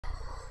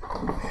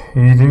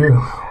Hey there,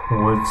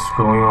 what's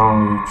going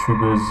on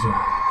YouTubers?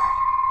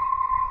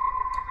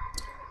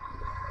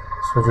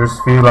 So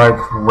just feel like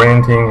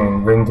ranting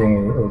and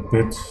venting a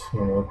bit,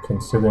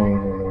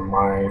 considering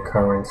my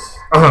current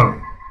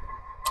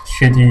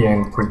shitty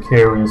and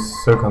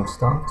precarious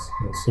circumstance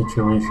and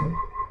situation.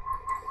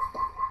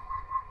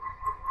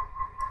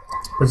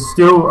 But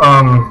still,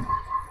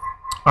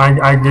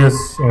 I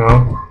guess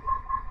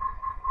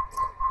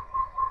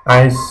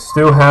I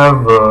still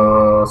have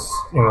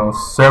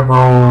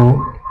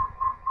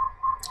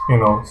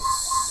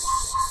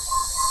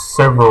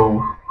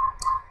several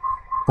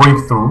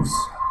breakthroughs,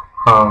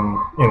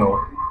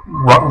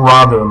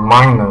 rather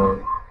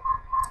minor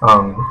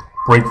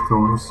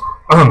breakthroughs,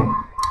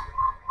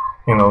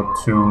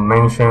 to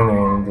mention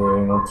and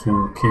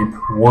to keep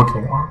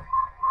working on,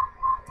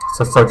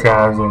 such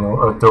as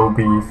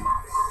Adobe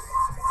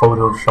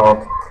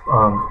Photoshop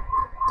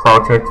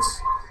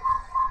projects,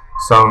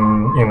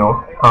 some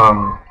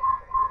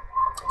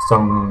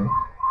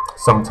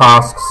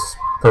tasks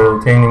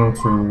pertaining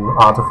to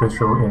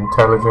artificial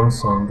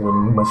intelligence and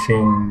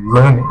machine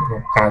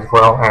learning, as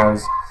well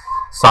as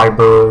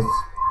cyber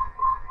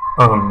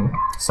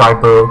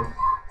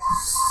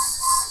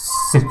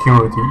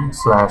security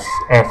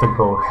 /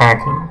 ethical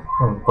hacking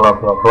and blah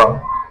blah blah.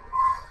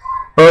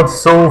 But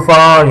so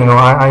far,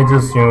 I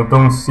just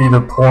don't see the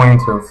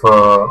point of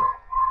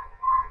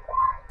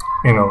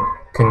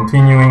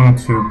continuing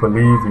to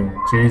believe in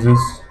Jesus,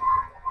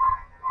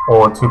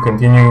 or to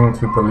continuing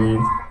to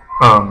believe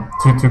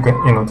to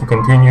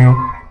continue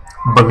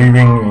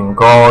believing in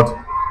God,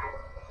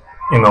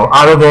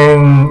 other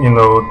than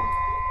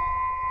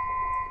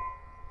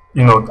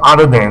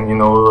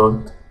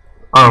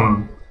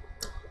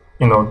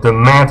the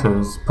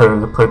matters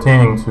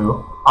pertaining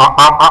to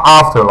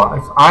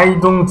afterlife. I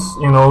don't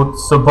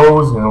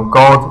suppose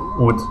God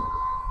would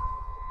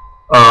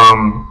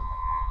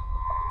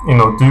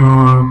do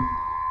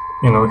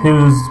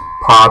his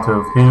part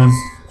of his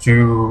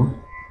due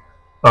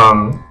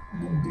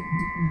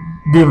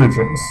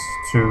diligence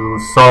to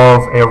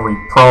solve every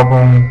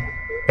problem,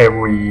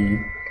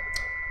 every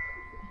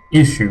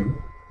issue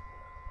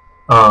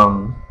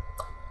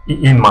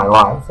in my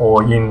life,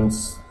 or in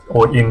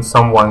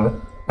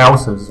someone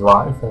else's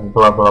life, and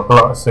blah blah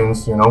blah,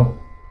 since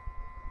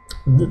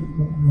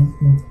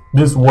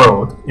this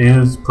world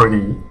is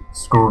pretty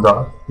screwed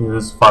up, it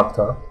is fucked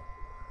up.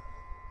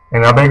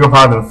 And I beg your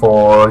pardon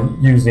for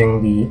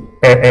using the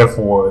F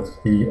word,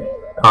 the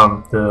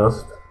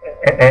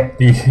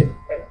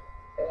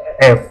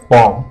F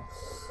bomb.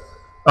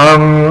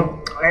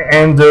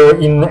 And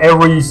in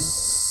every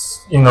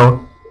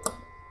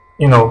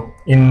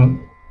in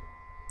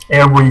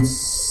every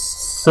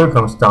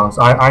circumstance,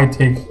 I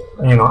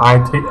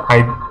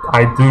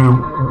do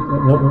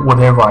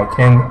whatever I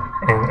can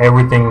and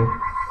everything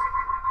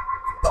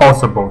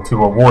possible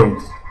to avoid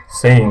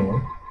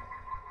saying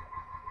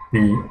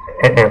the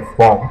F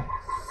bomb.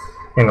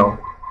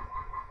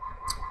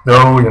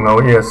 Though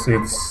yes,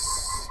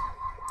 it's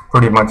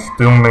pretty much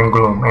doom and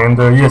gloom. And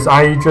yes,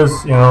 I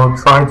just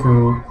try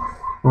to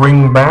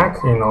ring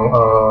back a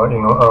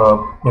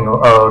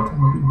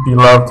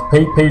beloved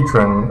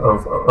patron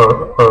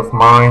of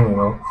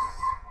mine.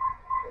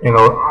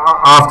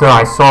 After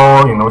I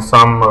saw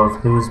some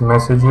of his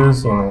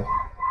messages,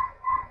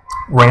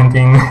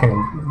 ranting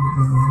and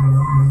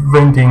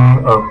venting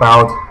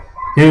about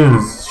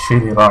his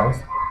shitty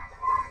life.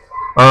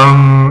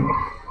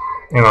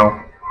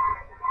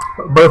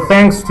 But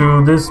thanks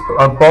to this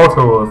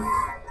bottle of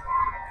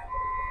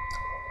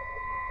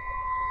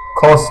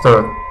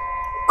Costa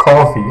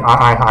coffee,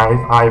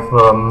 I've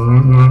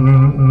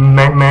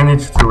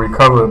managed to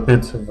recover a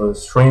bit of the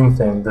strength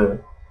and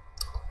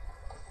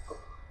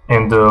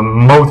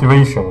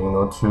motivation,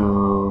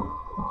 to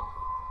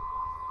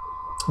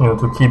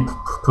keep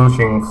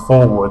pushing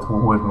forward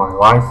with my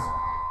life.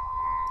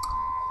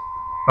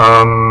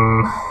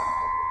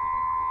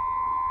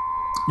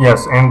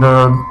 Yes, and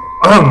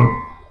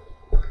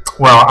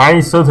well, I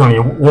certainly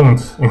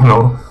won't,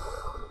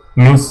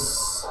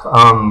 miss.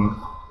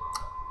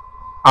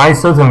 I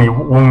certainly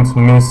won't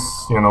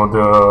miss,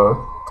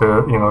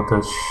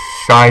 the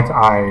shite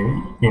I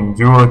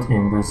endured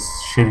in this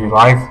shitty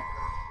life,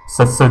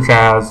 such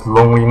as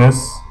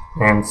loneliness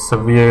and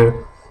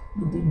severe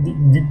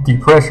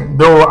depression.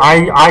 Though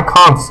I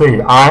can't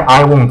say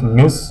I won't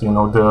miss,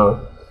 the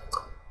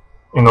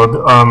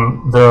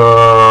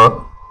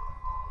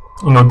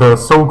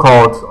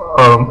so-called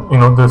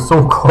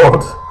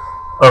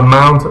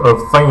amount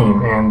of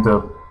fame and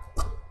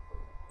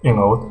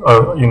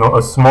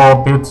a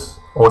small bit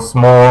or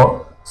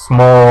small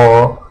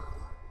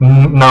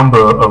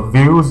number of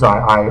views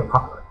and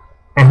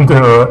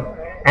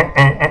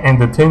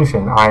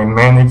attention I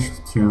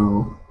managed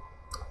to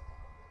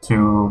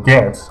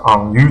get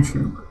on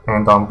YouTube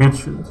and on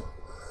BitChute.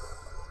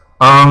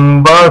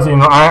 But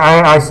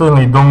I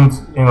certainly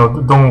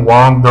don't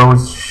want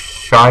those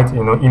shite,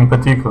 in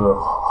particular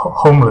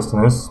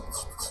homelessness,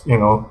 /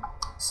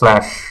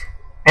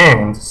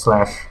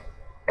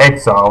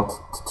 exile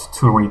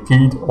to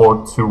repeat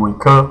or to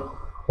recur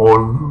or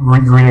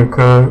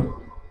reoccur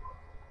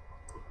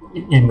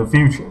in the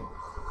future,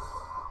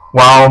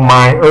 while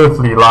my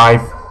earthly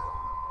life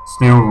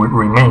still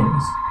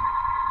remains.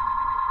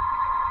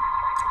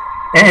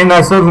 And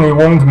I certainly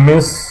won't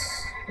miss,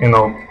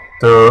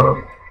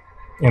 the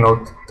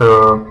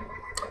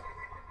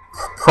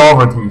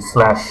poverty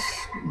slash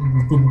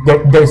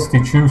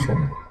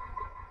destitution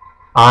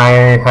I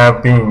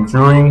have been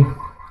enduring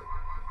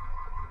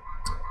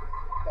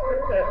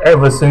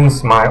ever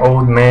since my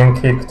old man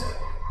kicked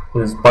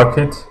his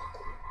bucket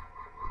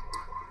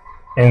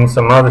and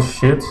some other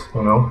shit.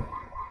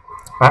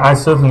 I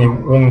certainly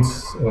won't,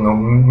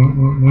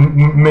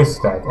 miss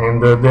that.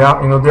 And there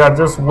are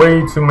just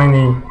way too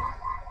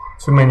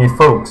many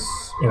folks,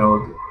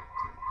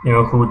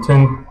 who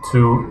tend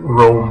to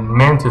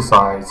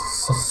romanticize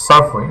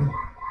suffering.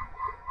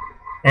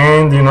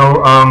 And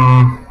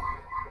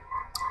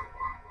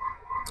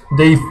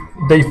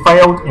they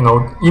failed,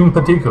 in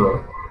particular,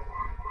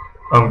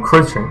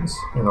 Christians,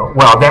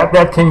 well,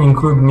 that can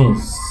include me,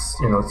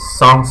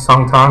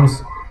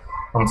 sometimes,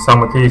 on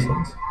some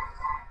occasions,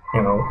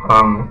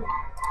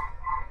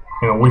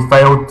 we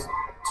failed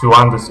to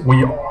understand.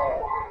 We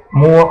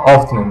more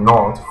often than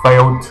not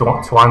failed to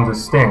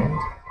understand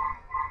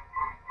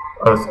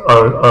a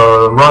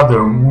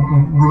rather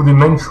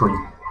rudimentary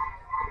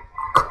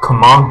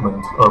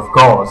commandment of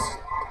God's,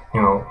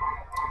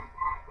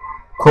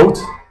 quote,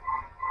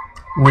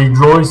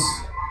 rejoice,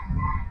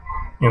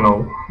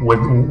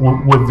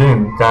 within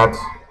that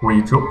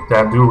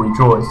do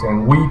rejoice,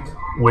 and weep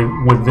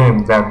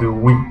within that do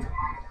weep.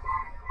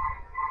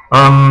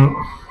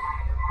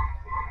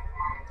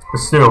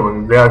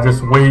 Still, there are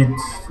just way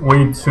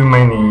too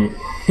many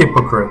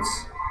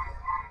hypocrites,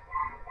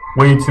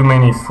 way too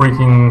many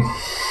freaking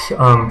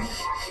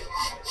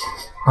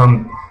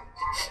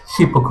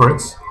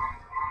hypocrites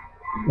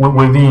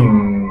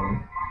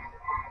within,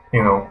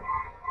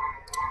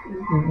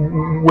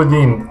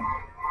 within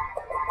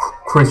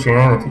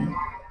Christianity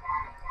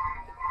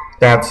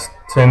that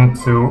tend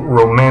to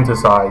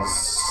romanticize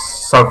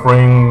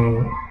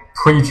suffering,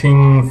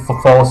 preaching for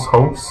false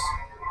hopes,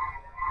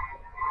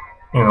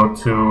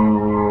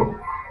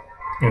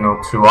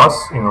 to us,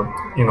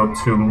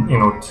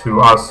 to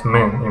us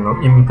men,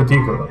 in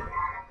particular,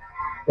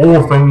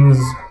 orphans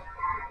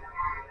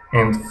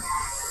and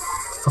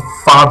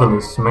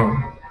fatherless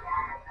men.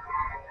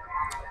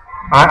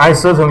 I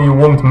certainly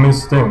won't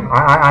miss them.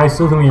 I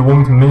certainly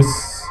won't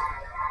miss,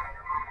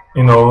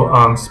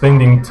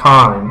 spending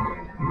time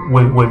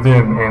with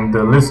them and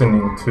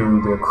listening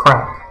to their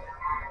crap,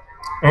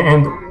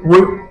 and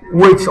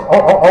which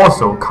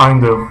also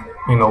kind of,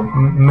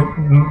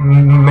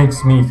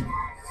 makes me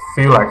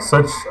feel like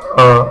such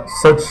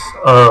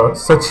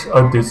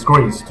a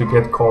disgrace to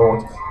get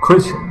called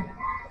Christian.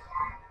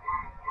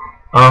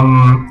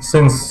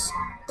 Since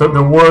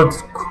the word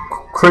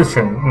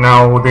Christian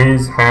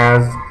nowadays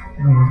has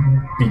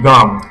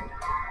begun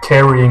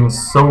carrying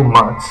so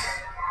much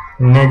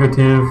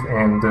negative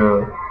and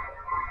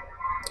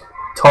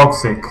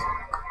toxic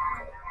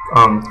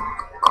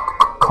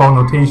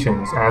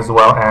connotations as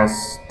well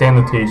as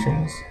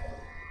denotations.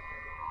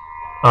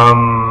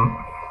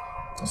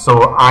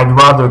 So I'd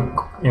rather,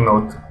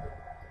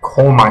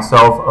 call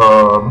myself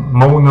a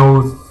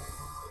monotheist,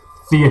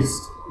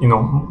 theist,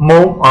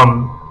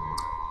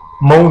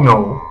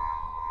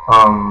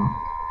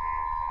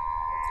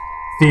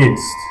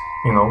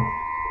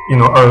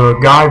 a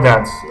guy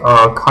that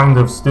kind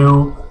of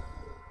still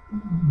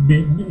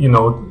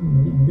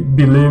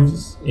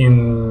believes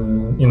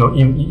in,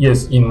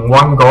 in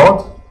one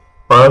God,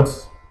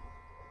 but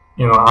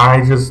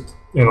I just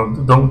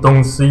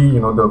don't see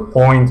the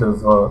point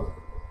of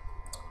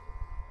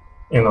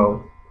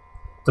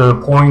the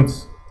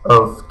point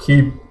of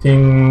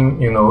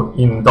keeping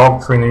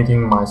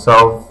indoctrinating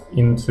myself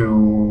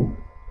into,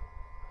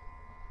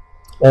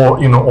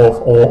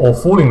 or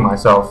fooling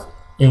myself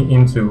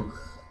into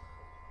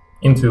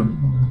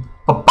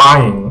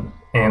buying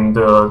and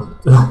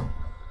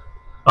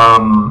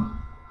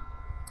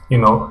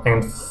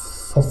and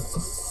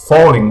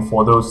falling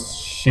for those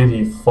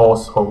shitty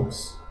false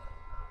hopes.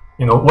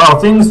 Well,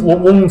 things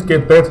won't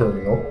get better,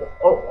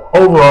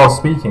 overall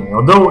speaking.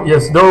 Though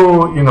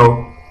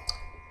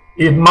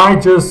it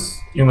might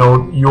just,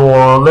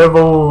 your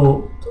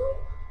level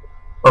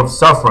of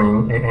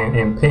suffering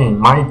and pain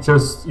might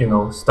just,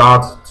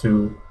 start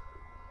to,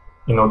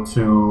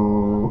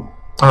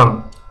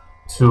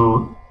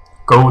 to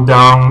go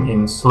down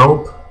in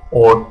slope,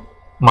 or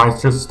might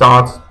just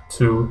start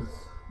to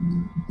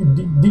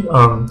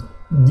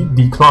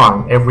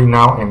decline every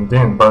now and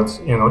then, but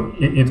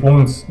it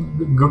won't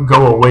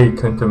go away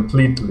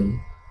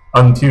completely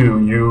until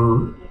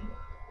you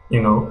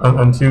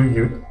until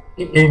you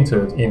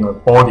entered in a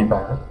body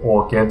bag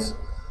or get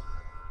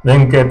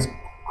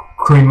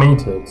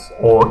cremated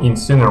or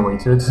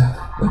incinerated.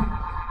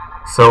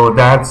 So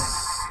that's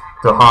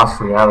the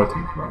harsh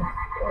reality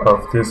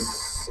of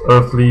this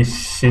earthly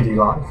shitty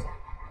life.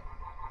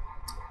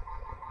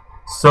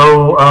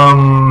 So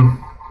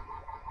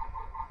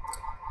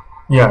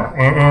yeah,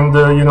 and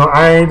you know,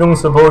 I don't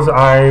suppose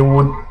I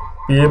would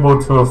be able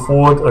to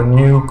afford a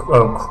new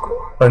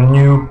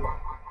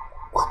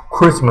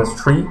Christmas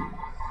tree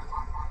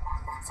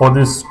for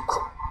this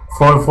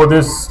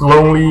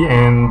lonely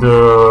and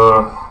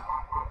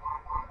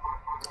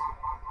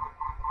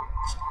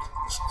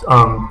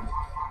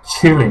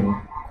chilling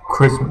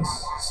Christmas,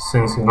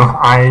 since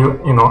I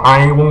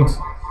won't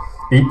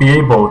be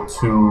able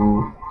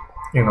to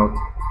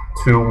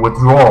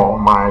withdraw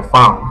my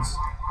funds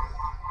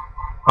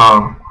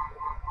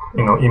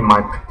in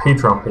my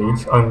Patreon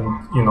page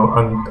until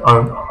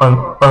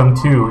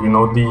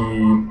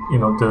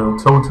the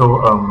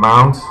total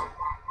amount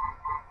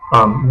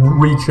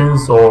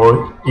reaches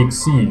or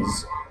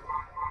exceeds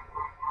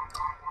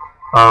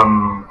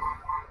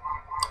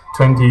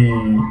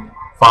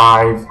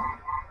 25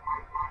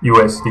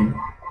 USD.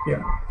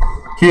 Yeah.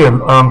 Here,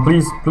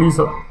 please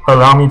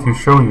allow me to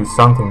show you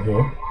something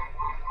here.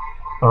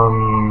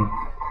 Hang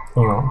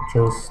on,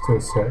 just a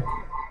sec.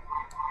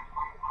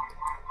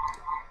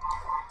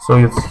 So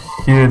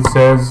here it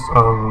says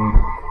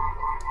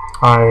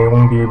I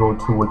won't be able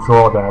to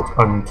withdraw that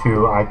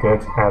until I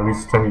get at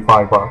least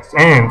 25 bucks,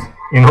 and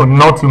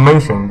not to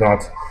mention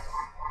that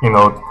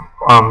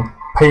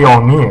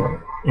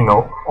Payoneer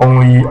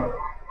only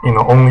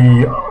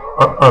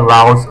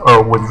allows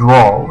a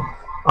withdrawal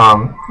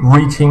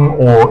reaching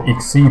or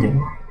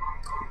exceeding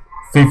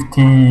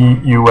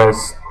 50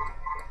 US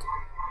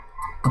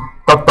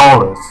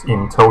dollars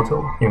in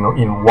total, in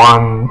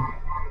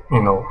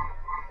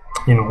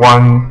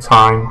one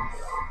time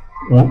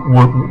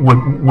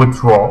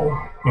withdrawal,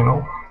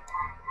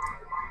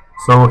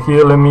 So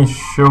here, let me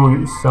show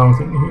you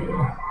something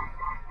here.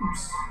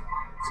 Oops.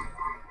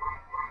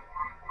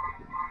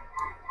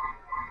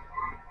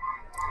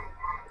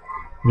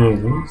 There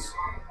it is.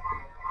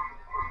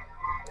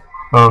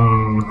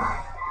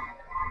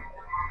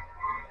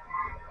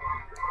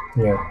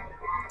 Yeah.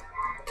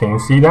 Can you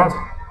see that?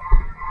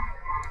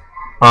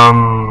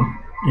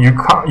 You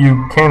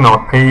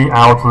cannot pay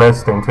out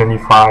less than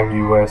 25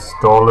 US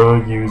dollar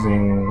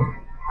using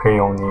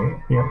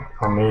Payoneer. Yeah,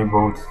 I'm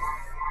able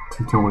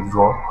to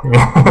withdraw.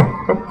 Yeah.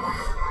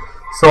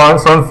 So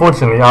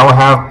unfortunately, I will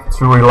have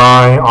to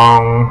rely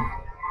on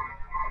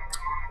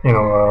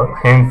a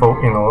handful,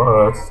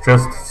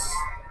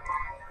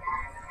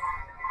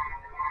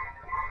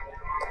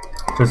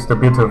 just a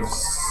bit of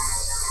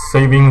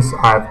savings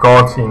I've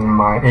got in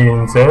my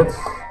ANZ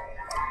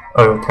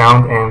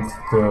account, and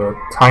the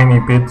tiny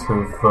bit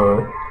of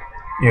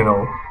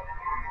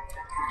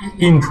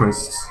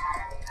interest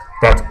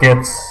that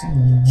gets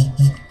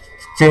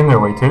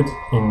generated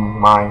in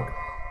my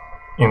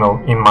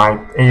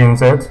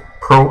ANZ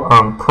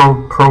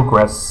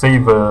Progress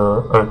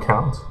Saver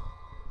account,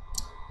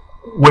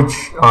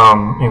 which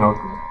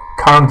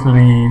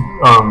currently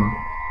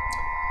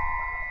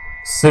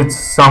sits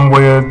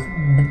somewhere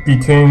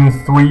between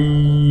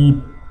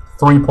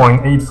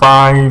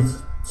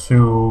 3.85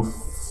 to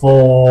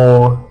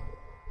 4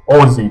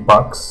 Aussie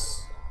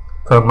bucks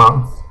per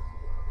month.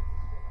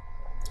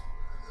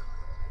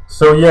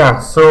 So yeah,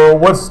 so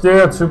what's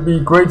there to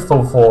be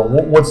grateful for?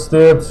 What's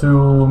there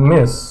to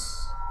miss?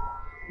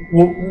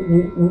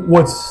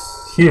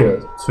 What's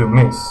here to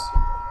miss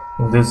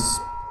in this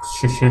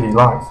shitty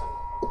life?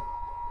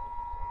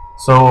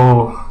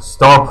 So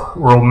stop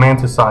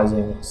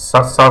romanticizing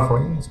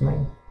sufferings,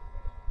 man.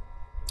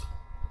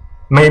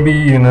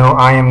 Maybe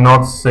I am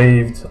not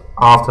saved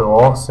after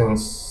all,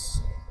 since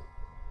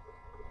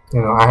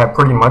I have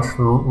pretty much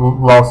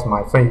lost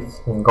my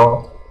faith in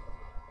God.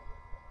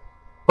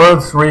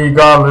 But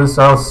regardless,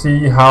 I'll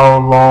see how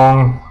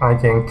long I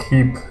can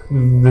keep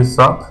this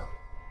up,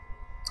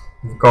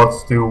 if God's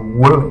still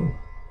willing.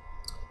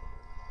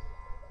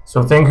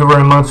 So thank you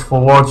very much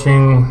for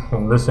watching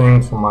and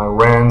listening to my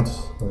rant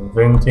and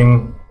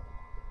venting.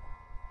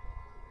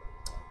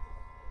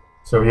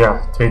 So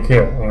yeah, take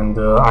care, and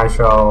I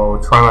shall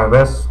try my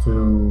best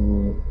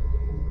to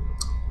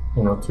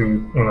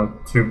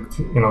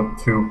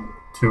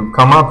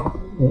come up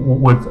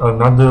with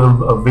another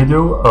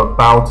video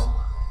about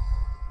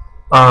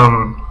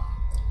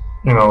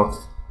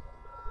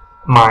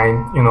my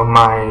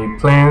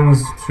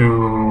plans to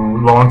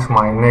launch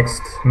my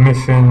next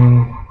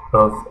mission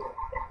of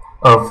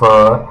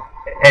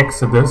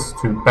exodus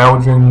to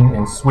Belgium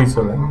and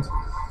Switzerland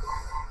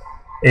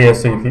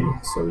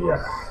ASAP. So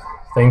yeah,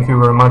 thank you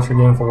very much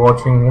again for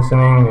watching,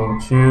 listening,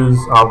 and cheers.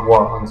 Au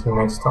revoir until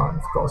next time,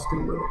 if God's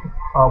still willing.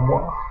 Au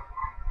revoir.